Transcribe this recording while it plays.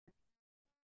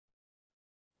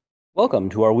Welcome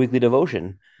to our weekly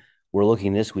devotion. We're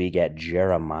looking this week at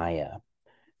Jeremiah,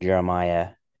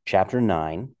 Jeremiah chapter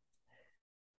 9.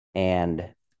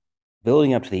 And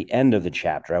building up to the end of the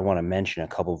chapter, I want to mention a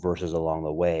couple verses along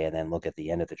the way and then look at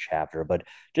the end of the chapter. But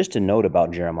just to note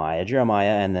about Jeremiah,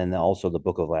 and then also the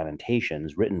book of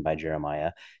Lamentations written by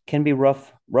Jeremiah can be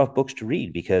rough books to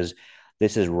read because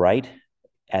this is right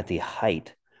at the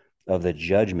height of the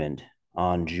judgment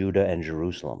on Judah and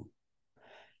Jerusalem.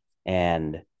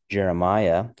 And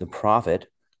Jeremiah, the prophet,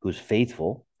 who's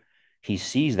faithful, he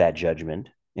sees that judgment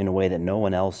in a way that no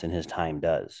one else in his time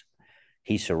does.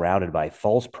 He's surrounded by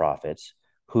false prophets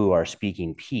who are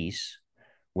speaking peace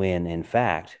when, in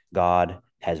fact, God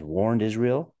has warned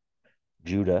Israel,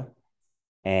 Judah,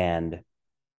 and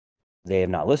they have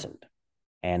not listened.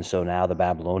 And so now the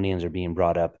Babylonians are being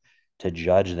brought up to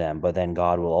judge them, but then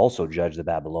God will also judge the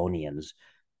Babylonians.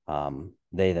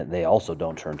 They also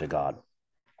don't turn to God.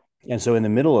 And so in the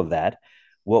middle of that,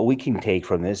 what we can take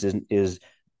from this is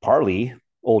partly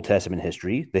Old Testament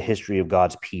history, the history of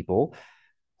God's people,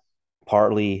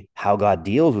 partly how God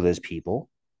deals with his people.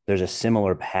 There's a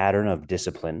similar pattern of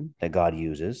discipline that God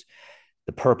uses.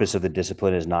 The purpose of the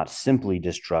discipline is not simply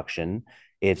destruction,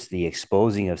 it's the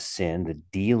exposing of sin,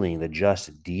 the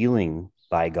just dealing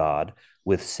by God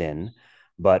with sin,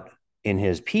 but in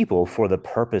his people for the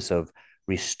purpose of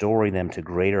restoring them to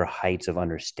greater heights of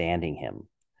understanding him.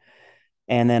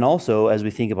 And then also, as we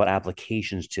think about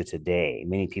applications to today,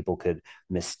 many people could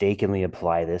mistakenly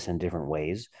apply this in different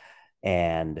ways.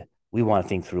 And we want to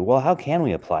think through, well, how can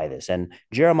we apply this? And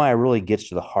Jeremiah really gets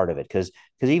to the heart of it because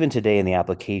even today in the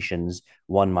applications,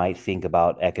 one might think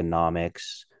about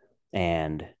economics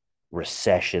and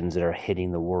recessions that are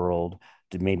hitting the world,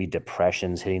 maybe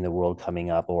depressions hitting the world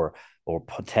coming up, or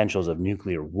potentials of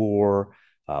nuclear war,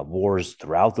 wars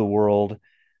throughout the world,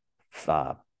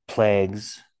 uh,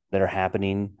 plagues that are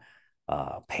happening,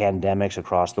 pandemics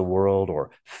across the world,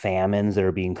 or famines that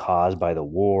are being caused by the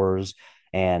wars.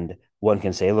 And one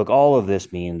can say, look, all of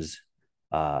this means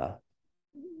uh,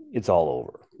 it's all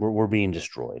over. We're being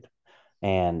destroyed.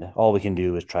 And all we can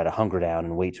do is try to hunker down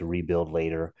and wait to rebuild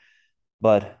later.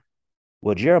 But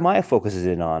what Jeremiah focuses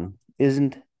in on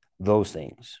isn't those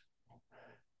things.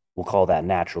 We'll call that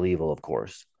natural evil, of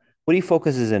course. What he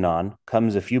focuses in on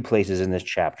comes a few places in this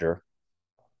chapter,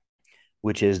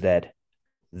 which is that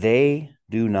they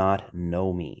do not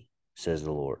know me, says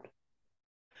the Lord.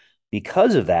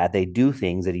 Because of that, they do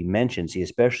things that he mentions. He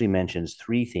especially mentions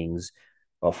three things,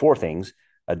 well, four things: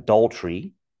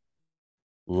 adultery,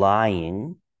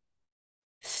 lying,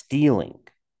 stealing.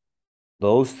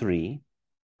 Those three.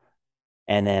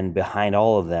 And then behind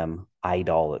all of them,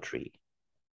 idolatry.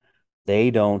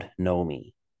 They don't know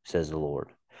me, says the Lord.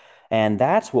 And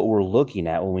that's what we're looking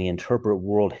at when we interpret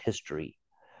world history.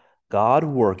 God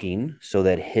working so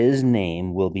that his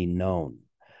name will be known.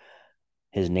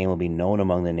 His name will be known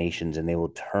among the nations and they will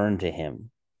turn to him.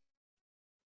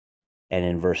 And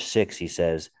in verse 6, he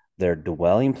says, their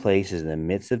dwelling place is in the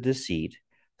midst of deceit.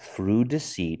 Through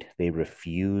deceit, they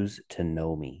refuse to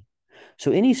know me.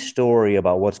 So, any story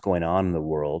about what's going on in the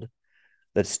world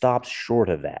that stops short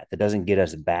of that, that doesn't get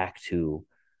us back to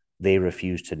they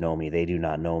refuse to know me, they do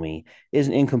not know me, is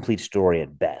an incomplete story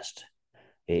at best.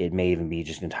 It may even be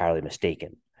just entirely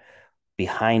mistaken.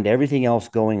 Behind everything else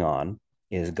going on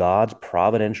is God's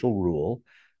providential rule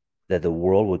that the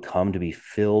world would come to be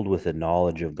filled with the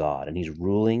knowledge of God. And he's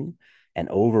ruling and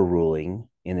overruling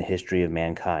in the history of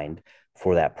mankind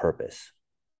for that purpose.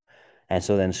 And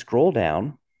so then scroll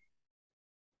down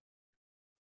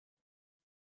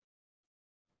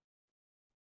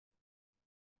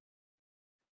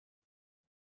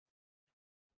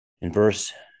in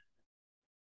verse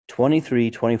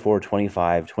 23, 24,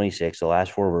 25, 26, the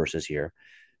last four verses here.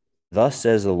 Thus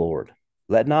says the Lord,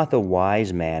 let not the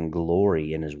wise man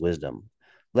glory in his wisdom.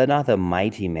 Let not the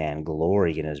mighty man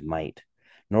glory in his might,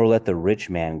 nor let the rich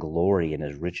man glory in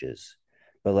his riches.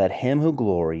 But let him who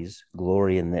glories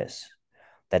glory in this,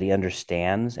 that he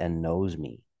understands and knows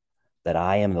me, that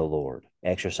I am the Lord,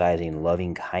 exercising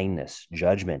loving kindness,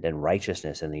 judgment, and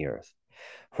righteousness in the earth.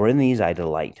 For in these I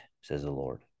delight, says the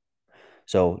Lord.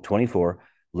 So, 24,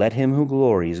 let him who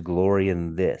glories glory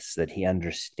in this, that he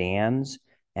understands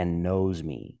and knows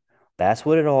me. That's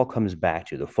what it all comes back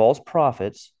to. The false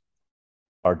prophets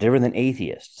are different than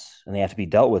atheists, and they have to be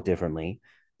dealt with differently.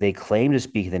 They claim to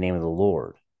speak in the name of the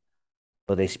Lord,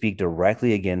 but they speak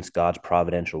directly against God's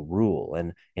providential rule.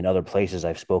 And in other places,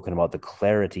 I've spoken about the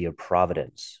clarity of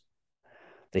providence.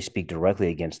 They speak directly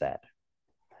against that.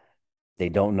 They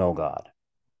don't know God,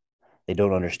 they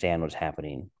don't understand what's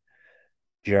happening.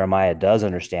 Jeremiah does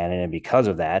understand it, and because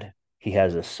of that, He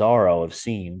has the sorrow of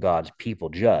seeing God's people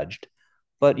judged,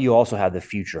 but you also have the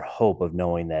future hope of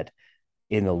knowing that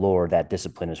in the Lord, that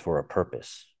discipline is for a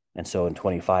purpose. And so in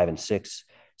 25 and 6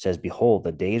 says, Behold,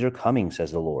 the days are coming,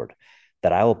 says the Lord,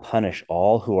 that I will punish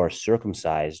all who are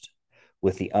circumcised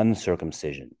with the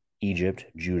uncircumcision, Egypt,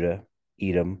 Judah,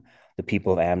 Edom, the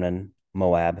people of Ammon,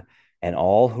 Moab, and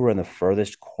all who are in the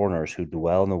furthest corners who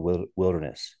dwell in the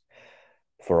wilderness.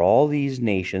 For all these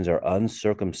nations are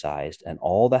uncircumcised, and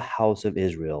all the house of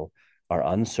Israel are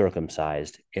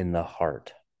uncircumcised in the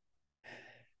heart.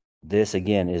 This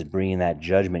again is bringing that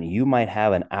judgment. You might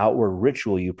have an outward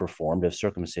ritual you performed of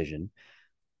circumcision,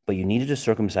 but you needed to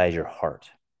circumcise your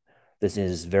heart. This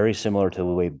is very similar to the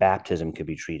way baptism could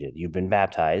be treated. You've been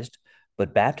baptized,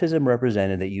 but baptism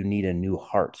represented that you need a new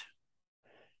heart.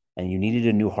 And you needed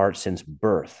a new heart since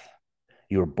birth.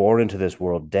 You were born into this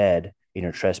world dead in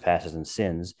your trespasses and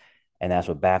sins. And that's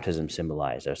what baptism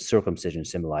symbolized, or circumcision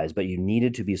symbolized. But you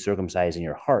needed to be circumcised in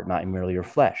your heart, not merely your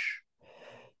flesh.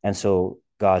 And so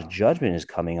God's judgment is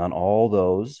coming on all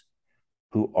those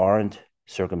who aren't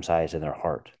circumcised in their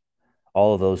heart,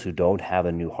 all of those who don't have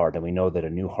a new heart. And we know that a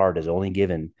new heart is only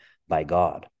given by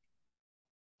God.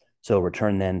 So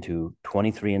return then to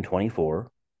 23 and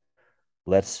 24.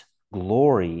 Let's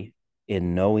glory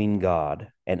in knowing God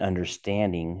and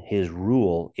understanding his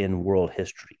rule in world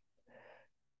history,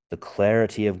 the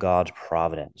clarity of God's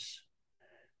providence.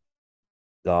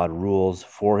 God rules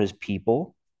for his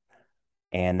people,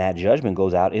 and that judgment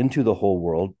goes out into the whole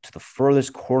world, to the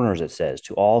furthest corners, it says,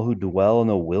 to all who dwell in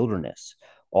the wilderness.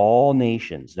 All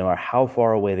nations, no matter how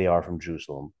far away they are from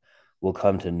Jerusalem, will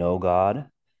come to know God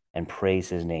and praise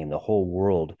his name. The whole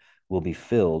world will be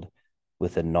filled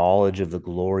with the knowledge of the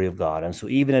glory of God. And so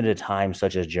even at a time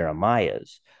such as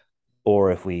Jeremiah's,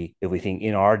 or if we think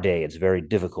in our day it's very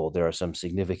difficult, there are some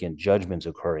significant judgments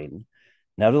occurring.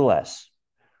 Nevertheless,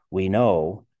 we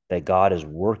know that God is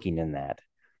working in that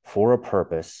for a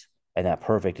purpose, and that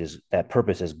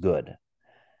purpose is good,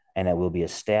 and that will be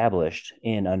established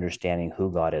in understanding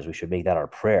who God is. We should make that our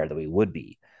prayer, that we would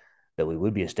be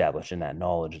established in that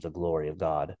knowledge of the glory of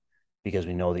God, because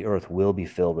we know the earth will be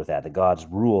filled with that. That God's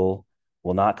rule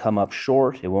will not come up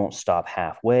short. It won't stop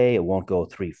halfway. It won't go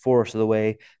 3/4 of the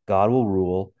way. God will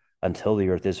rule until the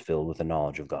earth is filled with the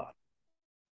knowledge of God.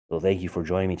 So thank you for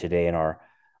joining me today in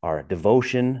our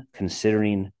devotion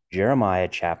considering Jeremiah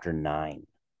chapter 9.